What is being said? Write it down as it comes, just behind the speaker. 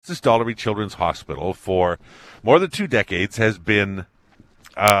The Stollery Children's Hospital for more than 2 decades has been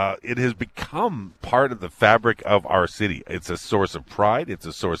it has become part of the fabric of our city. It's a source of pride, it's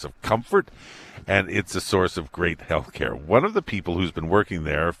a source of comfort, and it's a source of great health care. One of the people who's been working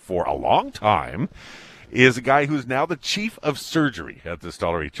there for a long time is a guy who's now the chief of surgery at the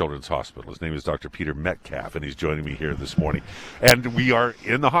Stollery Children's Hospital. His name is Dr. Peter Metcalf, and he's joining me here this morning. And we are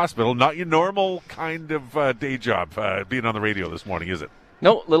in the hospital, not your normal kind of day job being on the radio this morning, is it?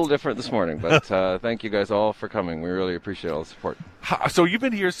 No, a little different this morning, but thank you guys all for coming. We really appreciate all the support. So you've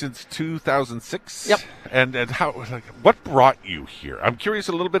been here since 2006? Yep. And what brought you here? I'm curious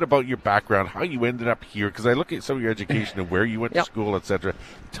a little bit about your background, how you ended up here, because I look at some of your education and where you went to school, etc.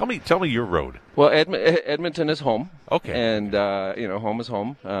 Tell me your road. Well, Edmonton is home. Okay. And, home is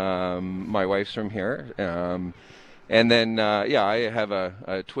home. My wife's from here. And then, I have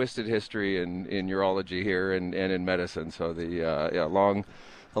a twisted history in urology here and in medicine. So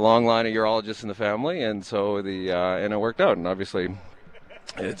a long line of urologists in the family, and so and it worked out. And obviously,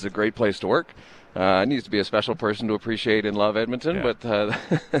 it's a great place to work. It needs to be a special person to appreciate and love Edmonton, but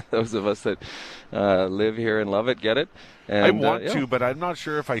those of us that live here and love it get it. And, I want to, but I'm not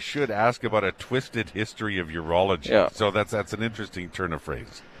sure if I should ask about a twisted history of urology. Yeah. So that's an interesting turn of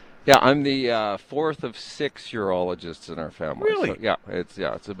phrase. Yeah, I'm the fourth of 6 urologists in our family. Really? So,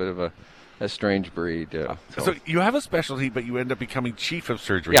 it's a bit of a strange breed. So you have a specialty, but you end up becoming chief of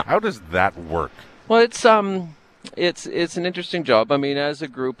surgery. Yeah. How does that work? Well, it's an interesting job. I mean, as a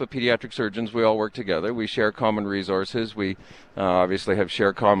group of pediatric surgeons, we all work together. We share common resources. We obviously have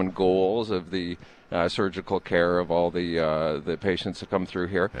shared common goals of the surgical care of all the patients that come through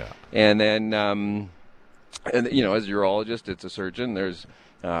here. Yeah. And then, as a urologist, it's a surgeon. There's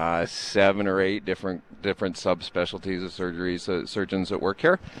 7 or 8 different subspecialties of surgeries, surgeons that work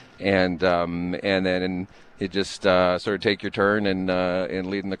here, and then you just sort of take your turn in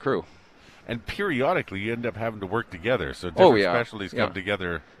leading the crew. And periodically, you end up having to work together, so different specialties come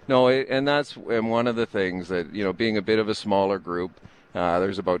together. No, and that's one of the things that, being a bit of a smaller group,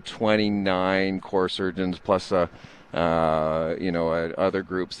 there's about 29 core surgeons plus other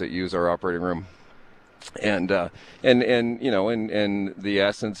groups that use our operating room. And the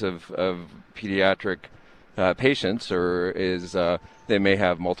essence of pediatric patients is they may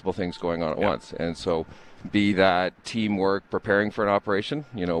have multiple things going on at once, and so be that teamwork preparing for an operation.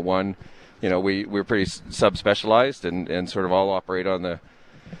 We're pretty subspecialized and sort of all operate on the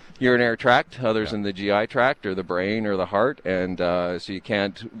urinary tract, others in the GI tract or the brain or the heart, and so you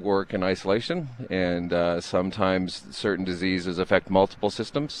can't work in isolation, and sometimes certain diseases affect multiple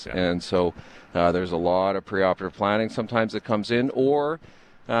systems, and so there's a lot of preoperative planning sometimes that comes in, or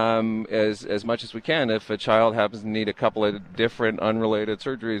as much as we can, if a child happens to need a couple of different unrelated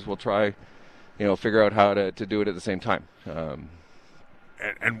surgeries, we'll try figure out how to do it at the same time.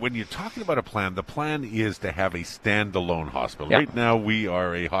 And when you're talking about a plan, the plan is to have a standalone hospital. Yeah. Right now, we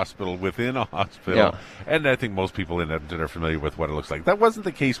are a hospital within a hospital, Yeah. and I think most people in Edmonton are familiar with what it looks like. That wasn't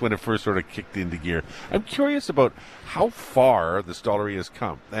the case when it first sort of kicked into gear. I'm curious about how far the Stollery has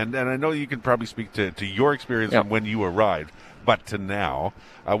come. And I know you can probably speak to your experience from when you arrived, but to now.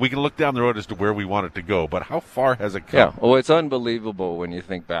 We can look down the road as to where we want it to go, but how far has it come? Yeah, well, it's unbelievable when you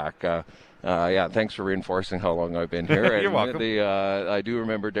think back. Thanks for reinforcing how long I've been here. You're welcome. I do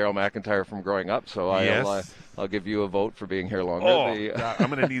remember Daryl McIntyre from growing up, so I'll give you a vote for being here longer. I'm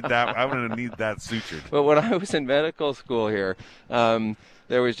going to need that. I'm going to need that sutured. But when I was in medical school here,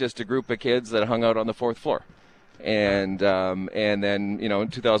 there was just a group of kids that hung out on the 4th floor, and then in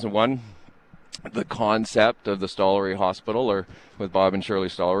 2001. The concept of the Stollery Hospital, or with Bob and Shirley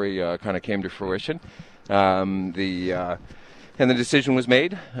Stollery, kind of came to fruition. And the decision was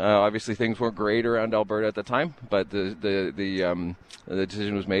made. Obviously, things weren't great around Alberta at the time, but the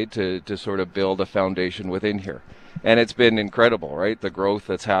decision was made to sort of build a foundation within here, and it's been incredible, right? The growth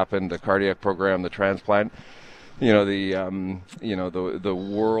that's happened, the cardiac program, the transplant. The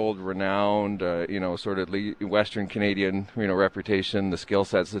world-renowned, sort of Western Canadian, reputation, the skill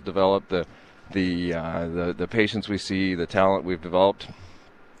sets that developed, the patients we see, the talent we've developed,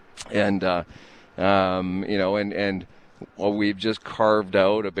 and we've just carved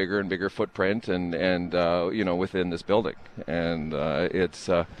out a bigger and bigger footprint, and within this building, and it's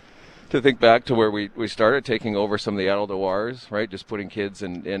to think back to where we started taking over some of the adult ORs, right? Just putting kids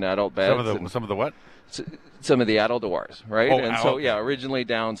in adult beds. Some of the what? Some of the adult ORs, right? Oh, and so, originally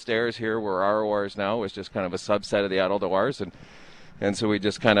downstairs here where our ORs now was just kind of a subset of the adult ORs, and so we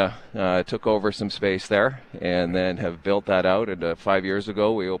just kind of took over some space there, and then have built that out. And 5 years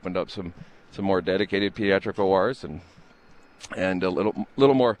ago, we opened up some more dedicated pediatric ORs and a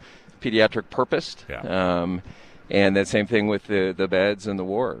little more pediatric purposed. Yeah. And that same thing with the beds and the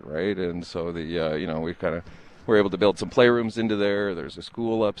ward, right? And so we're able to build some playrooms into there. There's a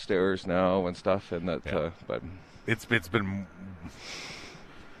school upstairs now and stuff, and that. But it's been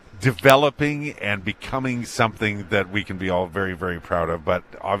developing and becoming something that we can be all very, very proud of. But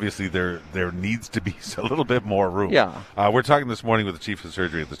obviously, there needs to be a little bit more room. Yeah. We're talking this morning with the Chief of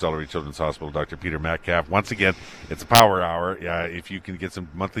Surgery at the Stollery Children's Hospital, Dr. Peter Metcalf. Once again, it's a power hour. If you can get some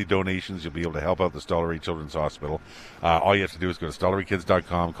monthly donations, you'll be able to help out the Stollery Children's Hospital. All you have to do is go to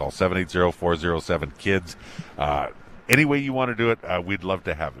stollerykids.com, call 780-407-KIDS. Any way you want to do it, we'd love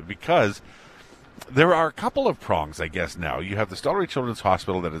to have it, because there are a couple of prongs, I guess, now. You have the Stollery Children's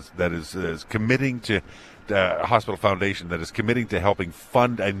Hospital that is committing to Hospital Foundation that is committing to helping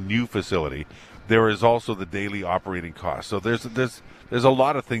fund a new facility. There is also the daily operating costs. So there's a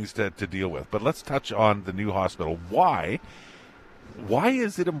lot of things to deal with. But let's touch on the new hospital. Why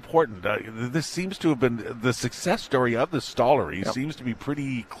is it important? This seems to have been the success story of the Stollery. Seems to be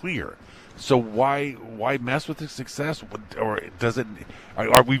pretty clear. So why mess with the success, or does it?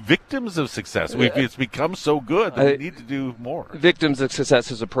 Are we victims of success? It's become so good that we need to do more. Victims of success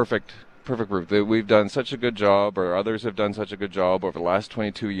is a perfect group. We've done such a good job, or others have done such a good job over the last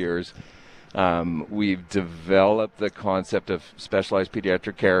 22 years. We've developed the concept of specialized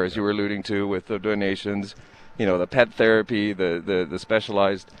pediatric care, as you were alluding to, with the donations. The pet therapy, the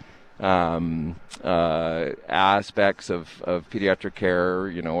specialized aspects of pediatric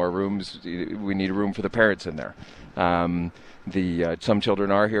care. Our rooms, we need a room for the parents in there. Some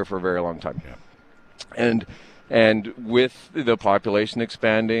children are here for a very long time. Yeah. And with the population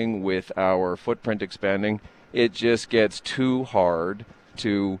expanding, with our footprint expanding, it just gets too hard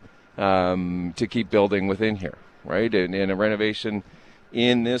to keep building within here, right? And a renovation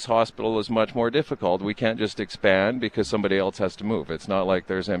in this hospital is much more difficult. We can't just expand because somebody else has to move. It's not like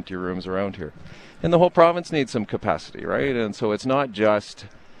there's empty rooms around here. And the whole province needs some capacity, right? And so it's not just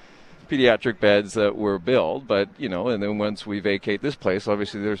pediatric beds that were built, but, and then once we vacate this place,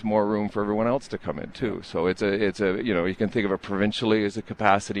 obviously there's more room for everyone else to come in too. So it's a you can think of it provincially as a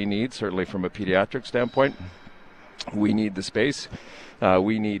capacity need, certainly from a pediatric standpoint. We need the space.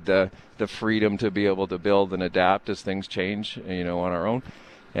 We need the freedom to be able to build and adapt as things change, on our own.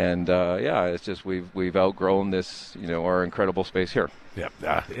 And it's just we've outgrown this, our incredible space here. Yeah,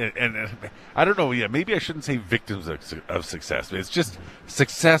 and I don't know. Yeah, maybe I shouldn't say victims of success. It's just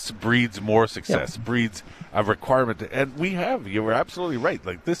success breeds more success, breeds a requirement. And you were absolutely right.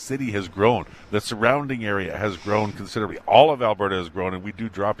 Like, this city has grown. The surrounding area has grown considerably. All of Alberta has grown, and we do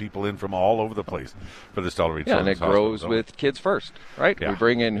draw people in from all over the place for the Stollery Children's Hospital. And it grows with Kids First, right? Yeah. We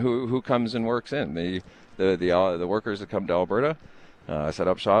bring in who comes and works in. The workers that come to Alberta set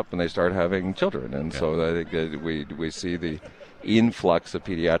up shop, and they start having children. And so I think that we see the influx of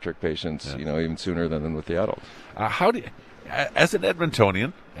pediatric patients, even sooner than with the adults. How do you, as an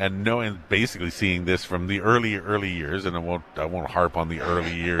Edmontonian, and basically seeing this from the early years, and I won't harp on the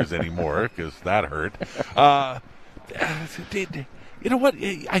early years anymore because that hurt. You know what?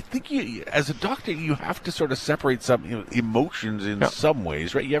 I think as a doctor, you have to sort of separate some emotions in some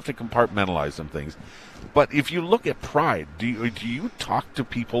ways, right? You have to compartmentalize some things. But if you look at Pride, do you talk to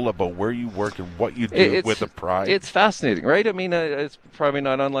people about where you work and what you do with the Pride? It's fascinating, right? I mean, it's probably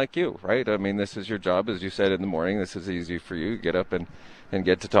not unlike you, right? I mean, this is your job, as you said in the morning. This is easy for you. Get up and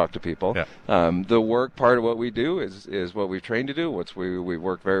get to talk to people. Yeah. The work part of what we do is what we've trained to do. What we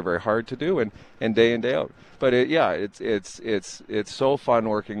work very, very hard to do, and day in, day out. But it's so fun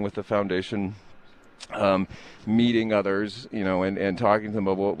working with the foundation, meeting others, and talking to them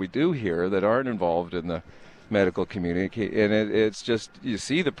about what we do here that aren't involved in the medical community. And it's just, you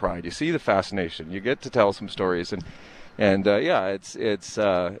see the pride, you see the fascination, you get to tell some stories, and it's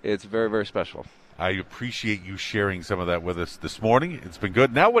very, very special. I appreciate you sharing some of that with us this morning. It's been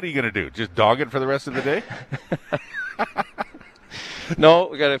good. Now what are you going to do? Just dog it for the rest of the day? No,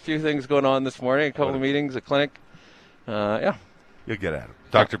 we got a few things going on this morning, a couple of meetings, a clinic. You'll get at it.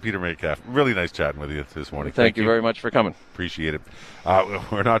 Dr. Peter Metcalf, really nice chatting with you this morning. Thank you very much for coming. Appreciate it.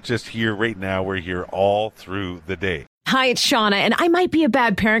 We're not just here right now. We're here all through the day. Hi, it's Shauna, and I might be a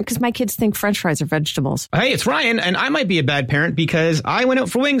bad parent because my kids think French fries are vegetables. Hey, it's Ryan, and I might be a bad parent because I went out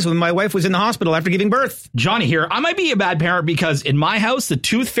for wings when my wife was in the hospital after giving birth. Johnny here. I might be a bad parent because in my house, the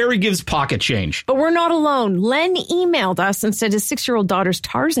tooth fairy gives pocket change. But we're not alone. Len emailed us and said his 6-year-old daughter's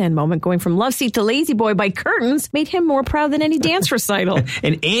Tarzan moment going from love seat to lazy boy by curtains made him more proud than any dance recital.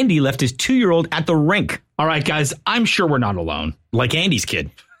 And Andy left his 2-year-old at the rink. All right, guys, I'm sure we're not alone. Like Andy's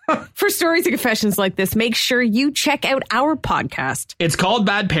kid. For stories and confessions like this, make sure you check out our podcast. It's called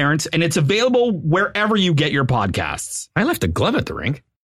Bad Parents, and it's available wherever you get your podcasts. I left a glove at the rink.